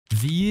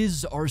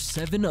These are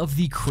 7 of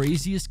the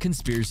craziest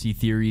conspiracy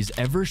theories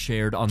ever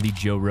shared on the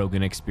Joe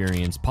Rogan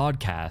Experience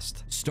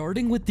podcast.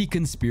 Starting with the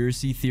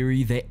conspiracy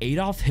theory that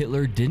Adolf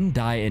Hitler didn't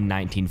die in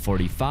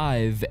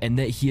 1945 and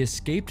that he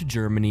escaped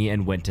Germany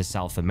and went to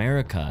South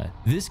America.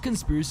 This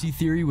conspiracy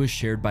theory was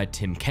shared by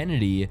Tim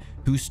Kennedy,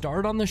 who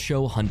starred on the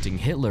show Hunting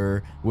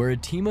Hitler, where a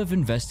team of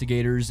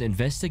investigators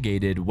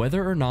investigated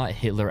whether or not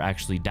Hitler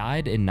actually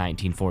died in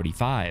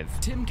 1945.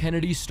 Tim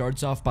Kennedy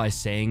starts off by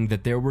saying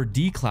that there were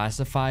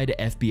declassified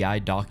FBI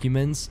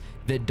documents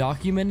that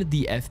documented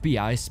the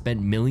FBI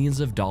spent millions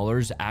of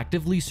dollars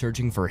actively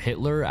searching for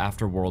Hitler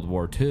after World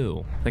War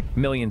II. Like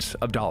millions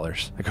of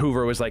dollars. Like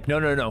Hoover was like,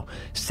 no,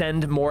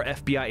 send more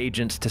FBI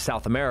agents to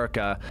South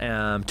America,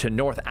 to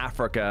North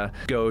Africa,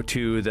 go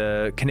to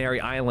the Canary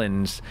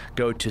Islands,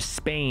 go to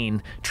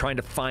Spain, trying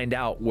to find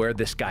out where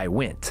this guy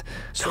went.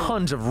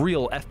 Tons of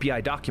real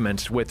FBI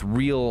documents with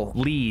real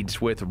leads,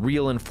 with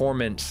real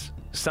informants,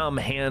 some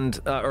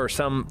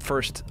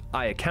first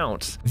eye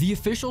accounts. The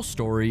official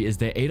story is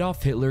that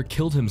Adolf Hitler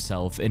killed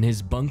himself in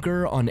his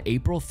bunker on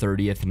April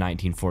 30th,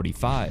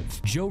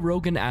 1945. Joe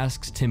Rogan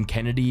asks Tim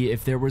Kennedy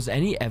if there was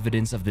any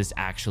evidence of this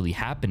actually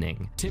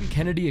happening. Tim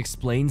Kennedy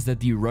explains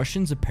that the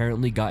Russians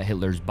apparently got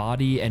Hitler's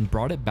body and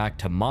brought it back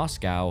to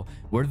Moscow,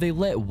 where they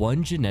let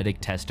one genetic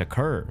test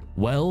occur.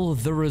 Well,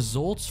 the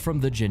results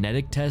from the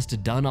genetic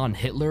test done on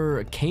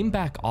Hitler came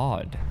back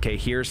odd. Okay,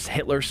 here's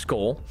Hitler's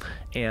skull,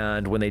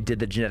 and when they did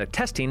the genetic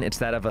testing, it's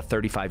that of a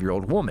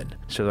 35-year-old woman.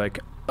 So they're like,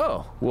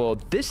 oh, well,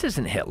 this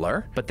isn't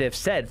Hitler, but they've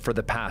said for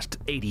the past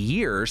 80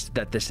 years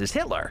that this is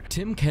Hitler.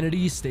 Tim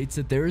Kennedy states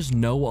that there is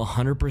no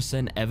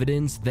 100%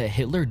 evidence that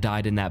Hitler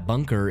died in that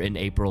bunker in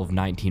April of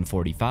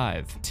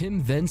 1945.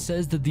 Tim then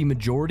says that the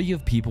majority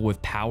of people with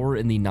power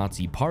in the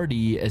Nazi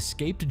Party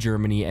escaped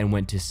Germany and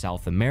went to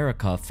South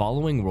America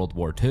following World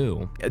War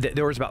II.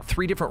 There was about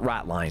 3 different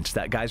rat lines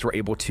that guys were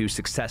able to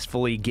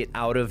successfully get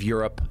out of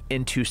Europe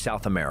into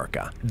South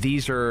America.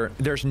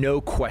 There's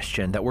no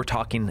question that we're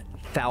talking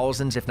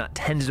thousands, if not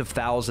tens of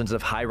thousands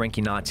of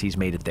high-ranking Nazis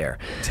made it there.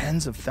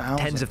 Tens of thousands?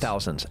 Tens of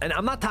thousands. And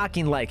I'm not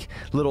talking like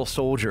little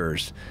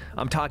soldiers.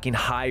 I'm talking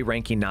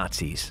high-ranking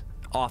Nazis.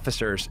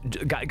 Officers,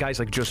 guys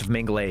like Joseph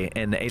Mengele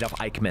and Adolf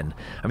Eichmann.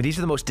 I mean, these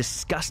are the most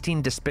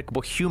disgusting,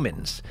 despicable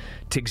humans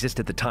to exist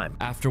at the time.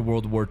 After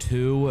World War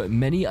II,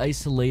 many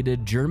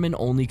isolated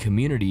German-only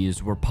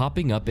communities were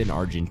popping up in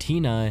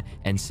Argentina,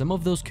 and some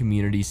of those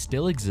communities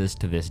still exist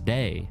to this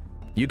day.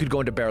 You could go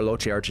into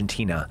Bariloche,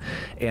 Argentina,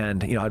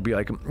 and I'd be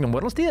like,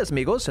 "Buenos dias,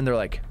 amigos," and they're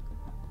like,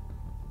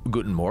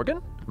 "Guten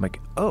Morgen." I'm like,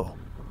 "Oh,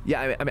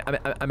 yeah,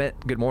 I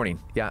meant good morning.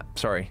 Yeah,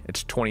 sorry,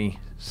 it's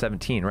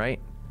 2017,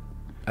 right?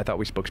 I thought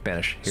we spoke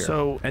Spanish here."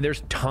 So, and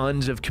there's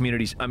tons of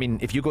communities. I mean,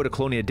 if you go to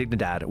Colonia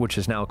Dignidad, which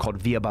is now called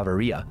Villa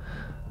Bavaria,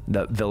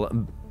 the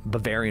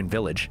Bavarian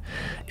village,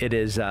 it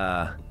is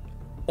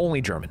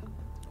only German.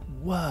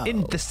 Whoa.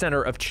 In the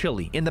center of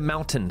Chile, in the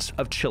mountains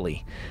of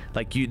Chile.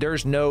 Like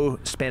there's no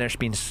Spanish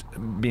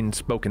being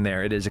spoken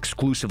there. It is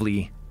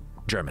exclusively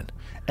German.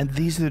 And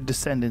these are the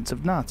descendants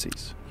of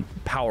Nazis.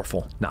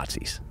 Powerful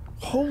Nazis.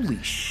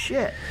 Holy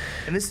shit.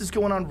 And this is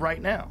going on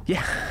right now.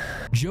 Yeah.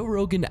 Joe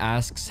Rogan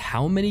asks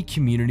how many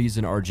communities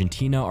in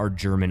Argentina are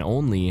German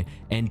only,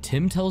 and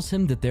Tim tells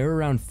him that there are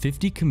around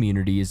 50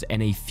 communities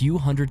and a few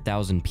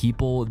 100,000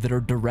 people that are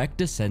direct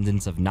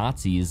descendants of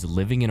Nazis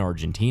living in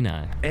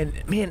Argentina. And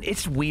man,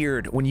 it's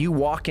weird when you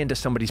walk into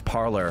somebody's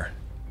parlor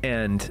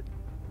and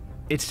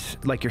it's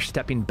like you're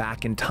stepping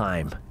back in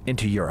time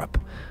into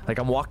Europe. Like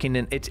I'm walking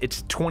in,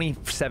 it's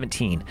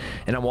 2017,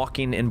 and I'm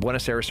walking in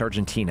Buenos Aires,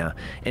 Argentina,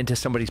 into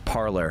somebody's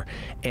parlor,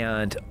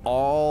 and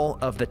all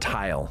of the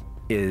tile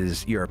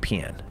is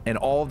European, and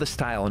all the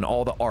style and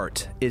all the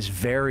art is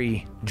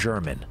very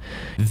German.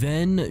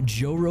 Then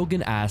Joe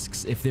Rogan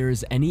asks if there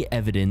is any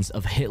evidence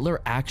of Hitler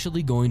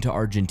actually going to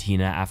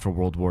Argentina after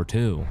World War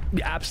II.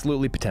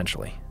 Absolutely,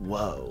 potentially.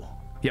 Whoa.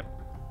 Yep.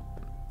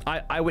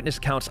 Eyewitness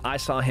accounts, I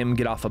saw him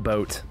get off a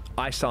boat.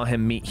 I saw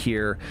him meet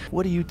here.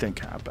 What do you think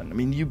happened? I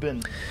mean, you've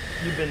been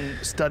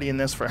studying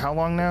this for how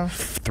long now?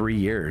 3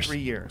 years. 3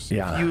 years.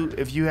 Yeah.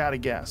 If you had a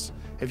guess,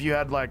 if you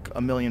had like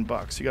 $1 million,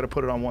 you got to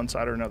put it on one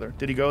side or another.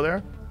 Did he go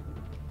there?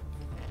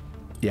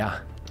 Yeah.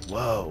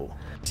 Whoa.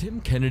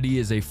 Tim Kennedy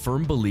is a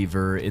firm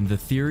believer in the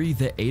theory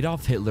that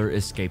Adolf Hitler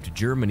escaped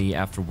Germany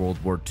after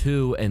World War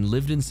II and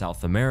lived in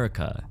South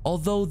America.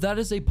 Although that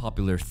is a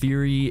popular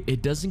theory,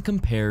 it doesn't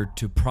compare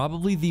to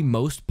probably the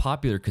most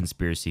popular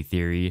conspiracy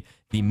theory,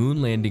 the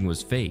moon landing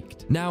was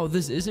faked. Now,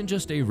 this isn't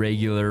just a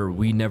regular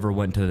 "we never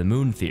went to the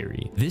moon"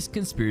 theory. This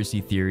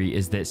conspiracy theory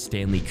is that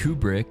Stanley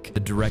Kubrick,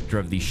 the director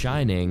of The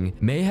Shining,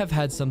 may have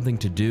had something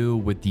to do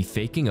with the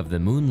faking of the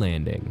moon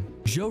landing.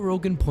 Joe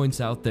Rogan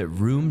points out that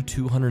room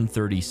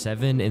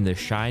 237 in The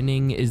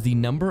Shining is the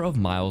number of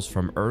miles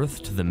from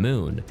Earth to the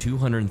moon,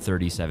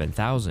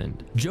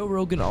 237,000. Joe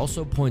Rogan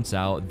also points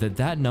out that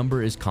that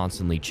number is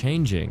constantly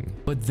changing.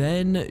 But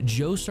then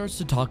Joe starts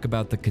to talk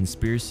about the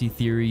conspiracy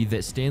theory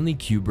that Stanley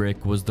Kubrick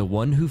Kubrick was the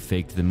one who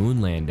faked the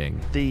moon landing.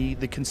 The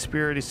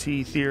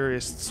conspiracy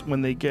theorists,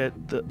 when they get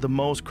the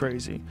most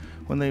crazy,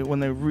 when they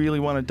really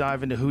want to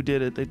dive into who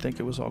did it, they think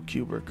it was all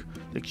Kubrick.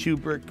 The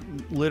Kubrick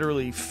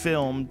literally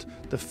filmed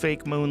the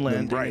fake moon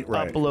landing, right.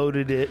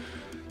 uploaded it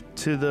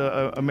to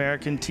the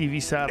American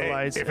TV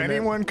satellites. If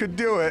anyone could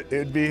do it,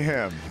 it'd be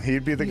him.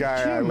 He'd be the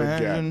guy I would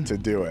get to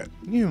do it.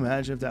 Can you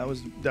imagine if that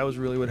was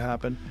really what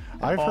happened?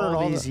 I've heard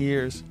all these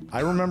years.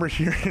 I remember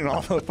hearing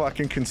all the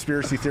fucking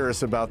conspiracy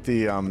theorists about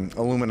the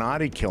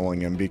Illuminati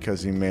killing him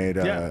because he made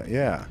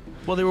yeah.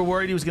 Well, they were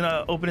worried he was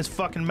gonna open his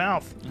fucking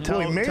mouth.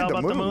 Tell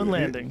about the moon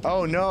landing.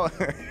 Oh no.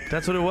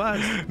 That's what it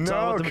was.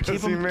 No,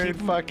 because he made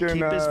fucking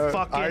keep his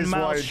fucking Eyes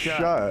mouth Wide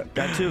Shut.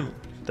 That too.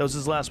 That was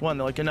his last one.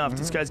 They're like, enough.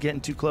 This guy's getting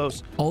too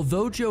close.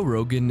 Although Joe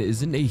Rogan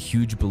isn't a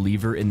huge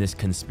believer in this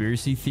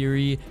conspiracy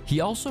theory,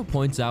 he also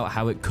points out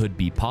how it could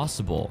be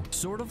possible.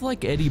 Sort of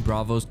like Eddie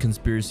Bravo's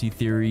conspiracy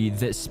theory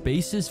that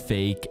space is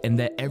fake and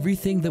that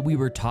everything that we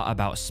were taught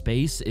about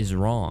space is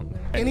wrong.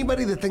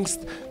 Anybody that thinks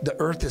the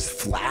Earth is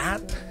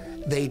flat,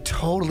 they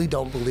totally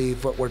don't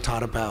believe what we're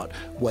taught about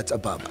what's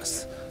above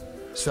us.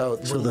 So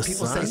when the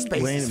people sun? say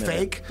space is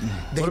fake,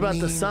 they What about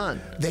mean, the sun?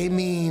 They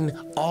mean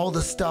all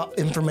the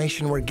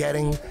information we're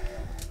getting.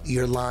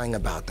 You're lying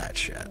about that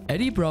shit.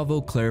 Eddie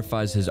Bravo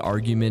clarifies his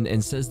argument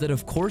and says that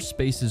of course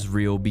space is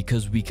real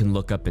because we can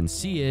look up and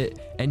see it,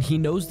 and he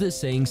knows that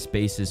saying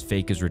space is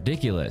fake is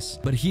ridiculous,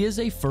 but he is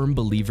a firm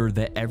believer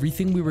that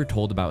everything we were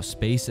told about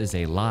space is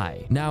a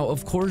lie. Now,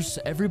 of course,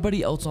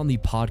 everybody else on the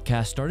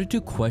podcast started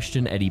to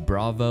question Eddie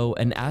Bravo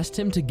and asked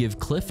him to give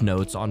cliff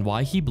notes on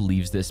why he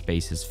believes that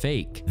space is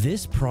fake.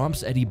 This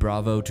prompts Eddie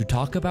Bravo to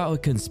talk about a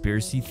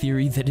conspiracy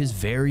theory that is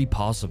very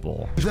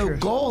possible. The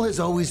goal has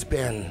always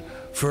been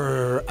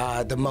for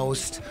the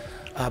most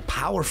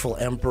powerful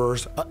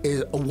emperors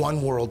is a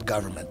one world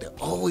government. They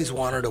always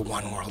wanted a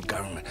one world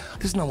government.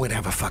 There's no way to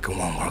have a fucking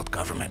one world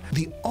government.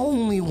 The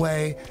only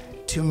way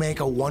to make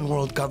a one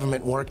world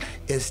government work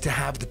is to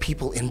have the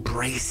people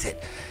embrace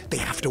it. They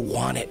have to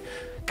want it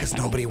because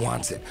nobody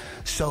wants it.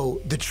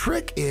 So the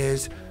trick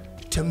is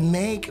to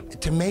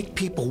make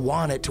people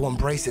want it, to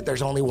embrace it.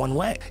 There's only one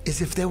way,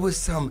 is if there was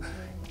some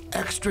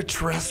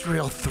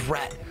extraterrestrial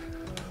threat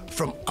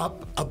from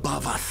up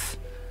above us.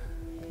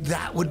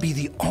 That would be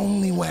the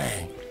only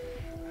way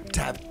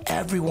to have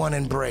everyone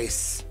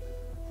embrace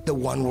the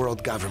one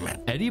world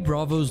government. Eddie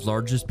Bravo's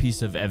largest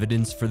piece of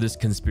evidence for this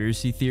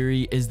conspiracy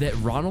theory is that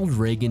Ronald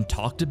Reagan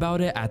talked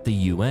about it at the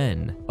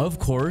UN. Of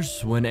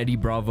course, when Eddie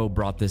Bravo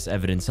brought this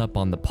evidence up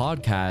on the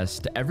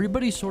podcast,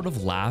 everybody sort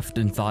of laughed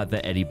and thought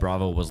that Eddie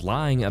Bravo was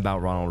lying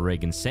about Ronald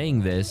Reagan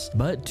saying this,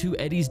 but to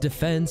Eddie's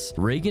defense,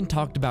 Reagan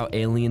talked about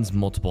aliens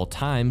multiple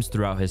times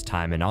throughout his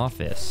time in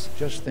office.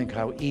 Just think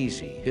how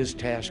easy his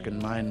task and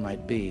mine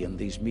might be in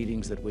these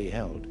meetings that we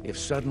held if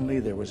suddenly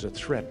there was a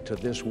threat to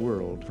this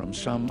world from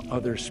some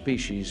other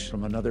species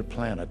from another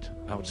planet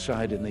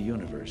outside in the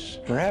universe.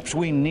 Perhaps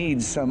we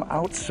need some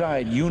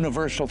outside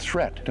universal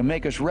threat to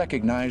make us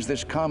recognize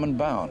this common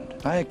bound.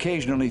 I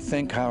occasionally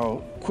think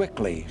how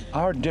quickly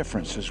our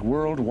differences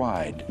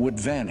worldwide would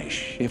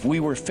vanish if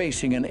we were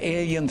facing an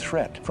alien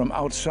threat from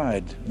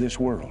outside this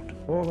world.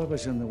 All of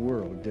us in the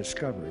world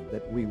discovered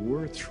that we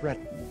were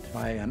threatened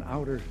by a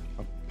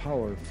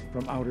power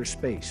from outer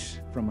space,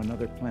 from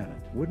another planet.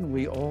 Wouldn't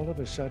we all of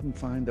a sudden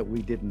find that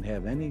we didn't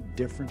have any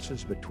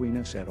differences between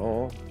us at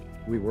all?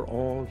 We were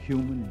all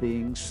human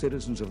beings,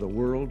 citizens of the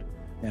world,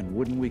 and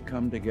wouldn't we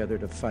come together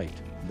to fight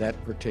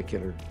that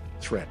particular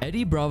threat?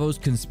 Eddie Bravo's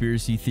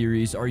conspiracy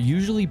theories are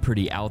usually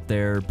pretty out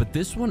there, but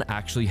this one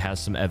actually has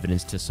some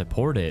evidence to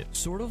support it.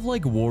 Sort of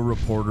like war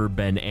reporter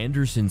Ben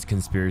Anderson's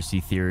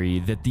conspiracy theory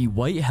that the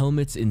white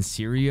helmets in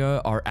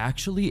Syria are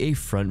actually a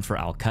front for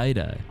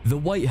Al-Qaeda. The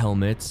White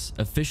Helmets,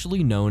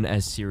 officially known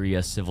as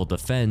Syria Civil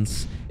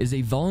Defense, is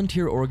a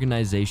volunteer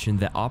organization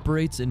that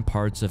operates in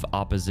parts of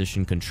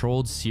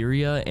opposition-controlled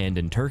Syria and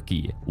in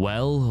Turkey.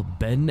 Well,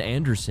 Ben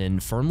Anderson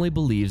firmly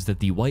believes that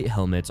the White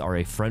Helmets are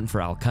a front for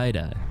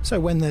Al-Qaeda. So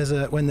when there's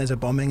a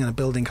bombing and a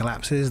building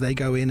collapses, they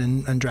go in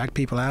and drag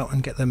people out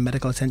and get them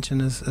medical attention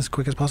as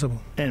quick as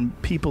possible.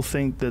 And people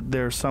think that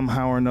they're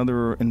somehow or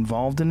another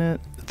involved in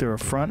it, that they're a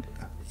front.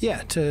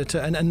 Yeah,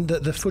 and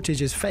the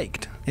footage is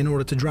faked in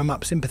order to drum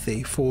up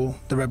sympathy for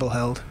the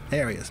rebel-held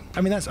areas.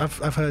 I mean,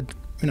 I've heard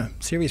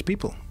serious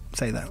people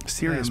say that.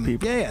 Serious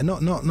people. Yeah,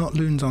 not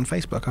loons on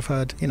Facebook. I've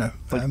heard,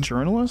 like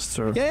journalists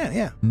or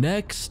yeah.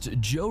 Next,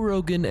 Joe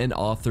Rogan and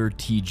author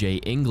TJ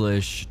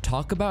English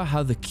talk about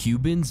how the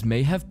Cubans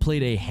may have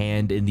played a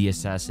hand in the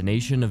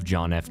assassination of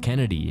John F.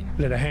 Kennedy.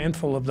 That a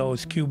handful of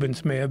those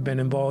Cubans may have been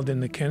involved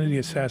in the Kennedy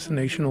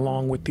assassination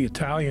along with the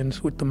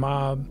Italians, with the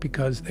mob,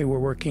 because they were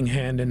working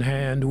hand in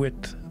hand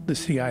with the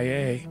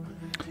CIA.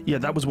 Yeah,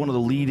 that was one of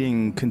the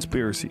leading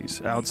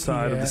conspiracies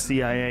outside of the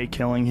CIA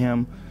killing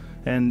him.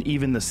 and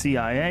even the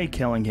CIA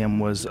killing him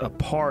was a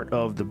part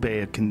of the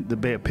Bay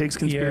of Pigs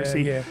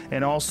conspiracy,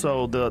 and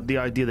also the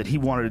idea that he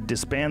wanted to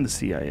disband the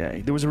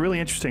CIA. There was a really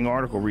interesting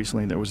article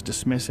recently that was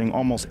dismissing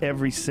almost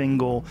every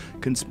single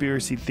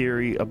conspiracy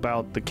theory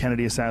about the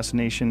Kennedy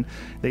assassination.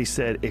 They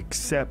said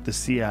except the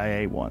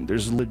CIA one.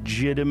 There's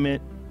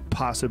legitimate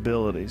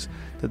possibilities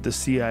that the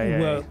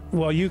CIA...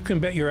 Well, you can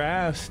bet your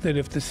ass that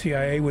if the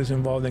CIA was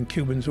involved, then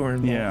Cubans were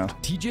involved. Yeah.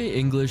 TJ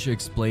English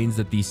explains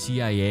that the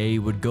CIA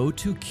would go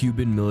to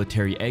Cuban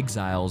military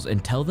exiles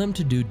and tell them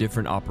to do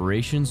different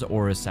operations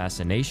or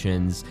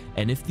assassinations,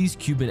 and if these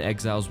Cuban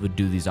exiles would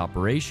do these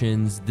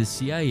operations, the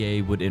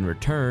CIA would in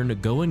return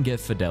go and get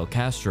Fidel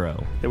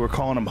Castro. They were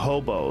calling them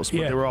hobos, but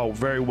they were all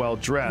very well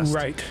dressed.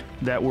 Right.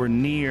 That were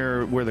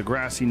near where the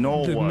grassy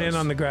knoll was. The men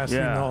on the grassy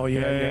knoll,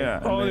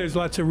 Oh, there's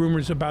lots of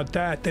rumors about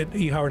that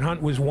E. Howard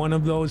Hunt was one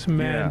of those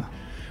men.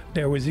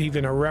 There was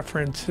even a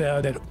reference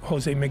that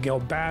Jose Miguel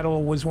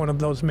Battle was one of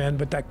those men,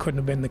 but that couldn't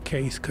have been the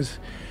case because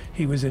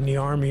he was in the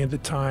Army at the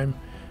time,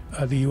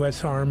 the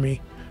U.S.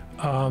 Army.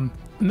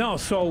 No,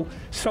 so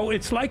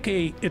it's like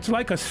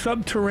a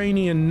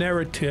subterranean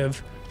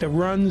narrative that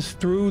runs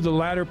through the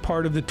latter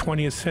part of the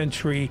 20th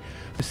century.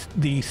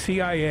 The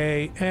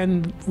CIA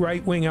and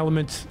right-wing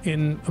elements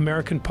in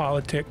American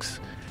politics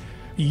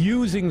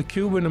using the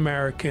Cuban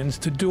Americans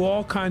to do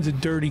all kinds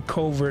of dirty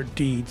covert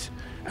deeds.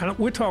 And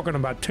we're talking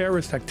about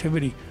terrorist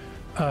activity,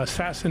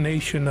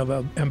 assassination of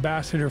an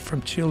ambassador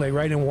from Chile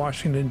right in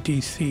Washington,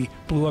 D.C.,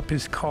 blew up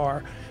his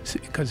car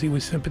because he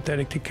was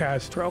sympathetic to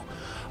Castro.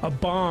 A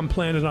bomb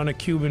planted on a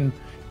Cuban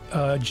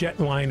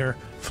jetliner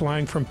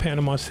flying from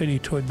Panama City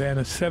to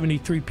Havana.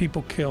 73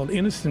 people killed,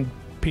 innocent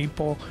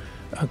people,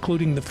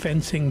 including the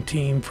fencing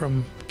team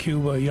from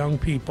Cuba, young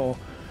people.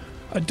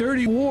 A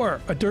dirty war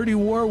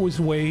was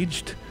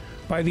waged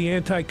by the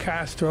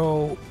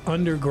anti-Castro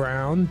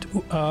underground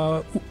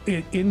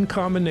in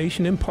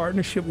combination, in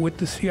partnership with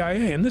the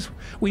CIA. And this,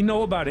 we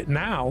know about it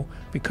now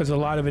because a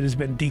lot of it has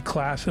been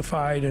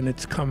declassified and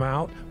it's come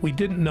out. We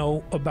didn't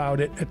know about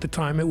it at the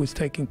time it was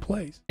taking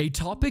place. A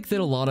topic that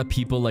a lot of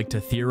people like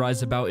to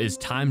theorize about is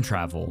time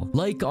travel.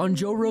 Like on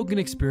Joe Rogan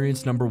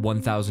Experience number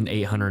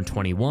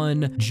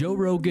 1821, Joe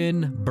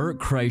Rogan, Bert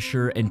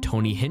Kreischer, and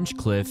Tony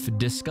Hinchcliffe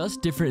discuss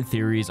different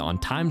theories on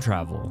time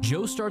travel.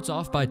 Joe starts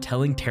off by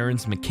telling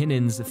Terrence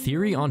McKinnon's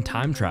theory on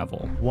time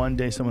travel. One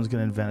day someone's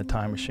going to invent a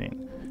time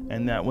machine,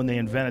 and that when they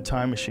invent a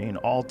time machine,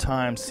 all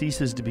time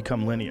ceases to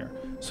become linear.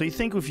 So you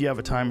think if you have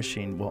a time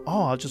machine, well,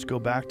 I'll just go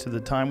back to the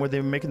time where they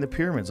were making the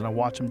pyramids and I'll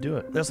watch them do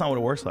it. That's not what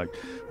it works like.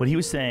 What he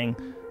was saying,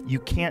 you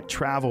can't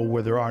travel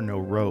where there are no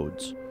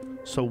roads.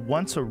 So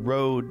once a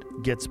road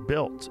gets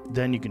built,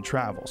 then you can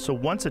travel. So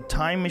once a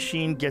time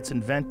machine gets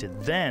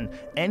invented, then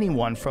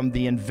anyone from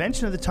the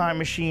invention of the time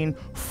machine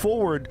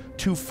forward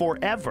to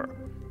forever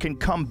can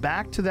come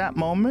back to that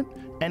moment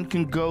and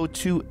can go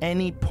to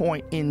any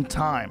point in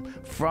time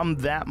from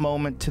that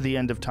moment to the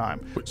end of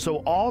time. So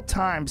all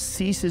time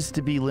ceases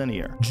to be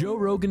linear. Joe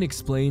Rogan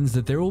explains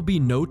that there will be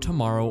no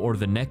tomorrow or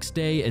the next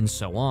day and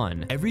so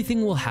on.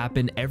 Everything will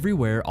happen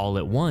everywhere all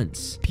at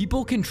once.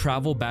 People can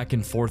travel back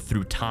and forth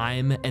through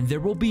time, and there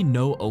will be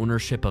no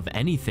ownership of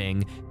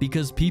anything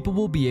because people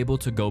will be able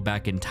to go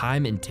back in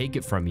time and take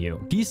it from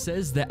you. He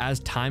says that as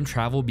time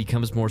travel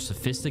becomes more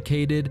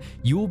sophisticated,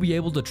 you will be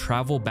able to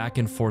travel back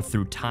and forth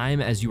through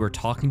time as you are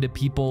talking to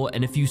people,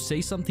 and if you say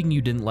something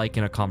you didn't like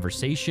in a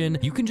conversation,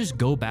 you can just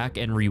go back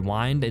and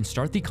rewind and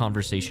start the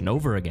conversation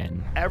over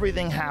again.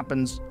 Everything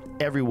happens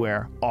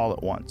everywhere all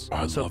at once.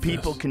 So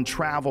people can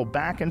travel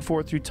back and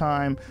forth through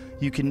time.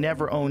 You can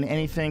never own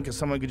anything because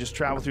someone could just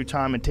travel through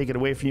time and take it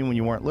away from you when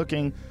you weren't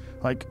looking.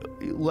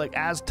 Like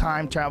as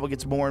time travel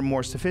gets more and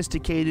more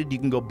sophisticated, you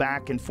can go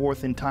back and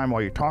forth in time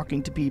while you're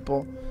talking to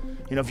people.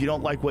 You know, if you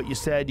don't like what you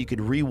said, you could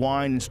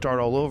rewind and start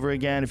all over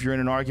again. If you're in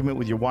an argument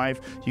with your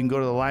wife, you can go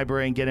to the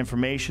library and get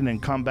information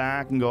and come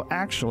back and go,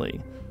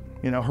 actually,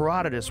 you know,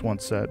 Herodotus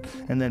once said,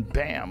 and then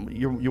bam,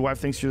 your wife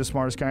thinks you're the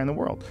smartest guy in the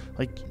world.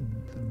 Like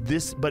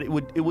this, but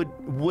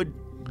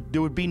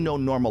there would be no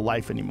normal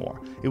life anymore.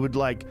 It would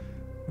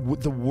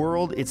the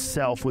world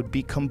itself would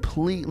be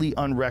completely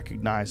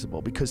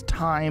unrecognizable because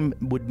time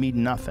would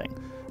mean nothing.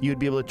 You'd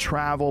be able to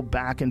travel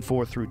back and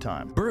forth through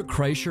time. Bert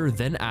Kreischer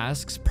then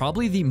asks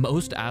probably the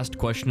most asked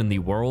question in the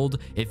world: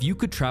 if you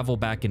could travel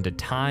back into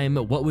time,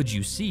 what would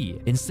you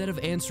see? Instead of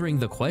answering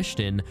the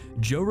question,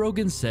 Joe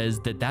Rogan says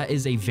that that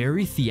is a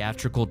very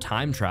theatrical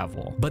time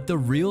travel, but the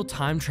real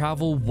time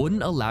travel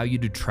wouldn't allow you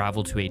to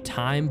travel to a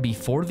time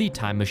before the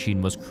time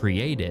machine was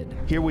created.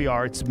 Here we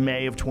are, it's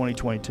May of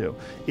 2022.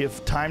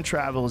 If time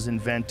travel is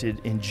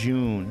invented in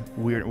June,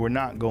 we're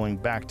not going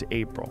back to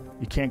April.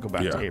 You can't go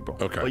back to April.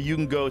 Okay. But you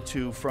can go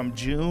from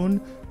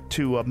June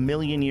to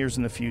 1,000,000 years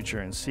in the future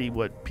and see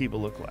what people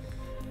look like.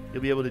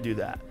 You'll be able to do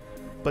that.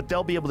 But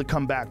they'll be able to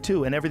come back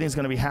too, and everything's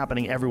going to be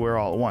happening everywhere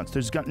all at once.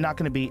 There's not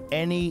going to be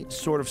any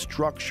sort of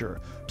structure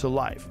to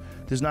life.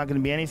 There's not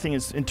going to be anything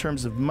in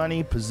terms of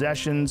money,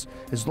 possessions.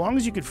 As long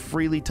as you could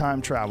freely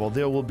time travel,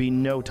 there will be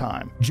no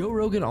time. Joe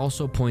Rogan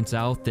also points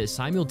out that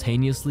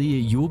simultaneously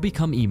you will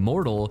become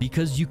immortal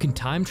because you can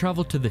time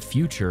travel to the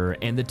future,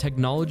 and the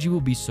technology will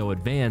be so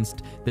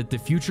advanced that the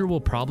future will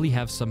probably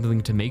have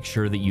something to make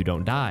sure that you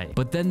don't die.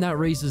 But then that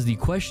raises the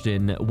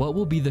question, what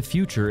will be the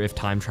future if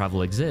time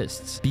travel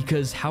exists?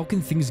 Because how can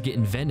things get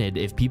invented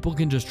if people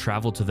can just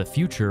travel to the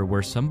future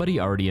where somebody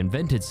already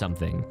invented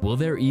something? Will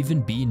there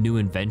even be new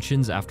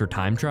inventions after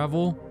time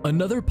travel?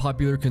 Another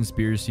popular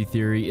conspiracy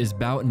theory is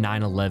about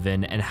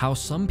 9/11 and how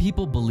some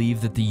people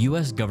believe that the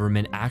US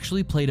government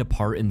actually played a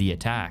part in the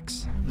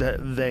attacks.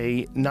 That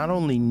they not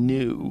only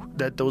knew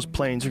that those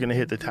planes are going to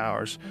hit the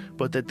towers,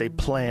 but that they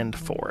planned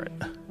for it.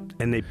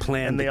 And they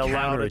planned and they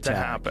allowed it to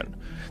happen.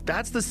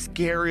 That's the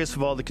scariest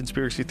of all the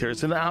conspiracy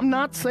theories. And I'm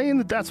not saying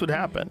that that's what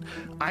happened.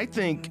 I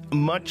think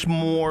much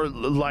more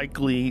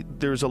likely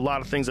there's a lot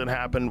of things that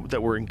happened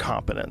that were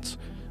incompetence.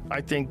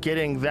 I think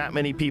getting that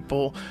many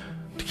people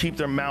to keep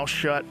their mouth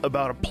shut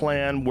about a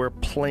plan where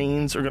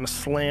planes are going to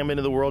slam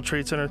into the World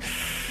Trade Center,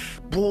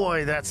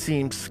 boy, that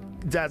seems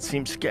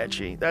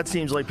sketchy. That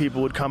seems like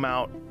people would come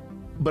out.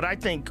 But I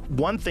think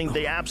one thing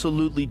they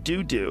absolutely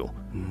do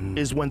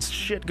is when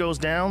shit goes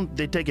down,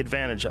 they take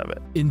advantage of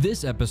it. In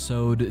this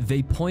episode,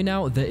 they point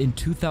out that in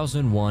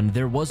 2001,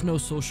 there was no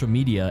social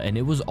media and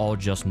it was all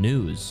just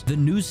news. The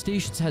news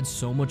stations had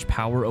so much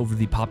power over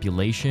the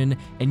population,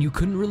 and you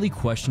couldn't really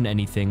question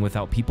anything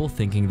without people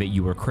thinking that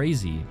you were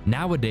crazy.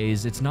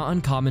 Nowadays, it's not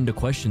uncommon to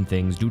question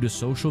things due to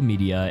social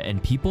media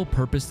and people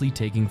purposely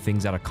taking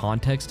things out of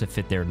context to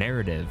fit their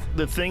narrative.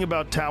 The thing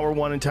about Tower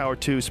 1 and Tower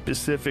 2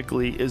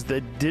 specifically is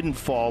they didn't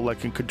fall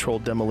like a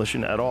controlled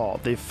demolition at all.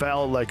 They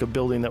fell like a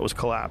building that was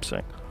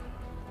collapsing.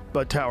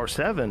 But Tower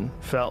 7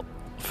 fell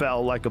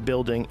like a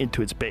building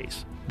into its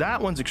base.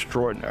 That one's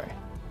extraordinary.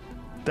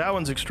 That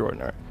one's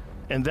extraordinary.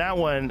 And that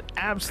one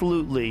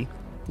absolutely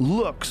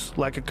looks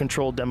like a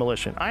controlled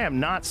demolition. I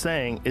am not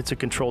saying it's a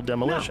controlled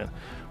demolition. No.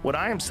 What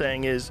I am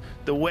saying is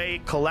the way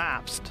it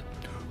collapsed,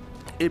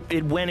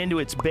 it went into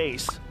its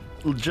base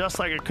just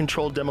like a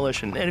controlled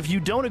demolition. And if you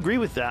don't agree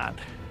with that,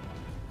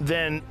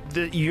 then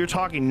you're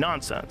talking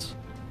nonsense.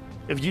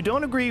 If you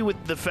don't agree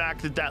with the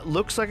fact that that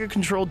looks like a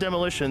controlled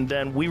demolition,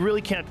 then we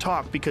really can't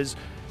talk, because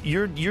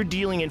you're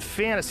dealing in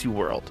fantasy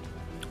world.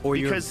 Or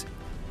because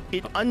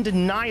it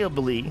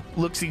undeniably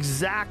looks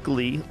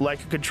exactly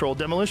like a controlled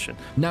demolition.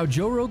 Now,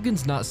 Joe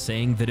Rogan's not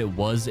saying that it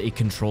was a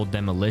controlled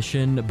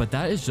demolition, but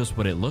that is just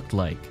what it looked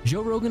like.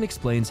 Joe Rogan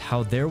explains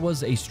how there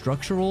was a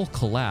structural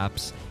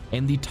collapse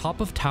and the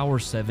top of Tower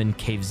 7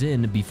 caves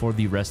in before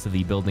the rest of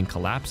the building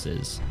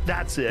collapses.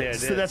 That's it.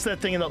 So that's that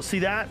thing. See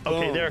that?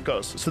 Okay, there it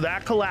goes. So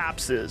that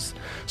collapses.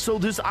 So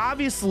there's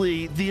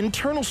obviously the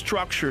internal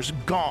structure's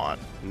gone.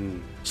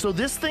 So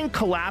this thing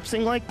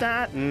collapsing like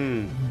that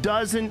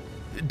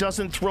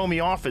doesn't throw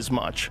me off as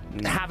much,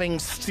 having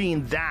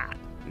seen that.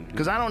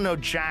 Because I don't know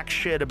jack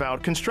shit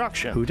about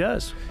construction. Who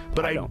does?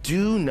 But I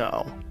do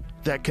know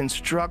that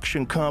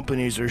construction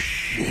companies are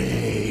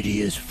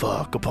shady as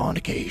fuck upon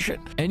occasion.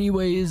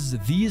 Anyways,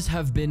 these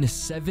have been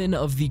 7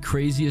 of the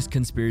craziest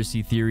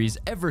conspiracy theories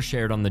ever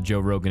shared on the Joe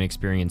Rogan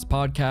Experience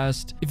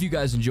podcast. If you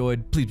guys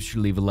enjoyed, please be sure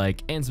to leave a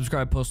like and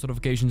subscribe, post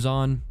notifications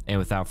on. And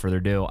without further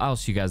ado, I'll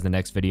see you guys in the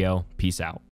next video. Peace out.